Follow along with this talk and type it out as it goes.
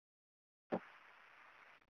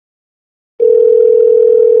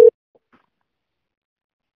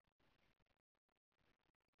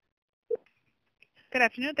Good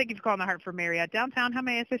afternoon. Thank you for calling the Hartford Marriott downtown. How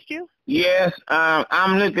may I assist you? Yes,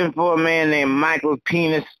 I'm looking for a man named Michael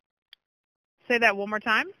Penis. Say that one more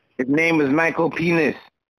time. His name is Michael Penis.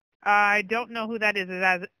 I don't know who that is. Is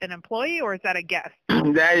that an employee or is that a guest?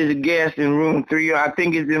 That is a guest in room 3. I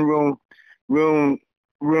think it's in room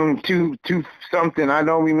two something. I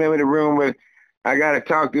don't remember the room, but I gotta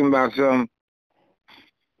talk to him about something.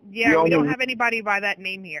 Yeah, we don't have anybody by that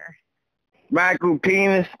name here. Michael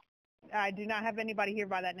Penis. I do not have anybody here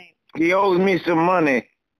by that name. He owes me some money.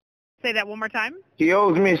 Say that one more time. He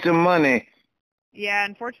owes me some money. Yeah,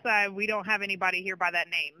 unfortunately, we don't have anybody here by that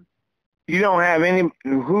name. You don't have any?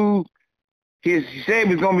 Who? He said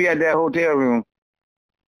he was gonna be at that hotel room.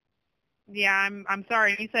 Yeah, I'm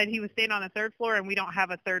sorry. He said he was staying on the 3rd floor, and we don't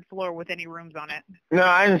have a 3rd floor with any rooms on it. No,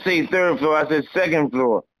 I didn't say 3rd floor. I said 2nd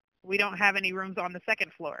floor. We don't have any rooms on the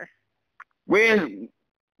 2nd floor. Where's?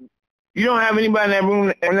 You don't have anybody in that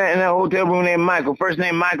room, in that hotel room named Michael? First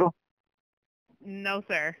name Michael? No,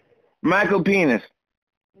 sir. Michael Penis.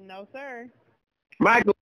 No, sir.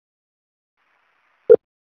 Michael.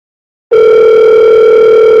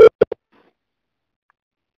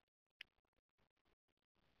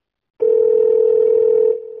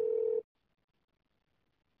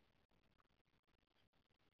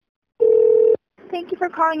 Thank you for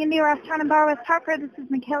calling India Restaurant and Bar West Hartford. This is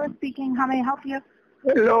Michaela speaking. How may I help you?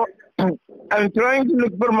 Hello. I'm trying to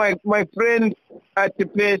look for my friend at the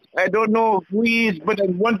place. I don't know who he is, but I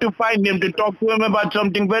want to find him to talk to him about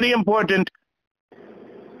something very important.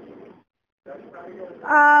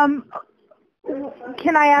 Can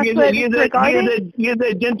I ask what it's regarding? He is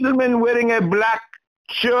a gentleman wearing a black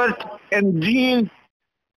shirt and jeans,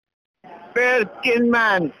 fair-skinned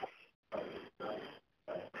man.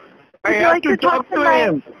 I have to talk to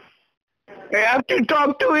him. I have to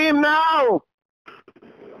talk to him now.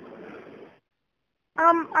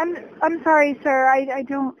 I'm sorry, sir. I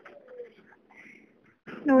don't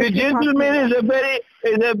know what The gentleman is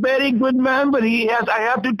a very good man, but I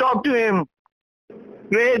have to talk to him.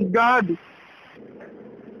 Praise God.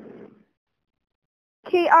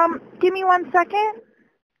 Okay, give me 1 second.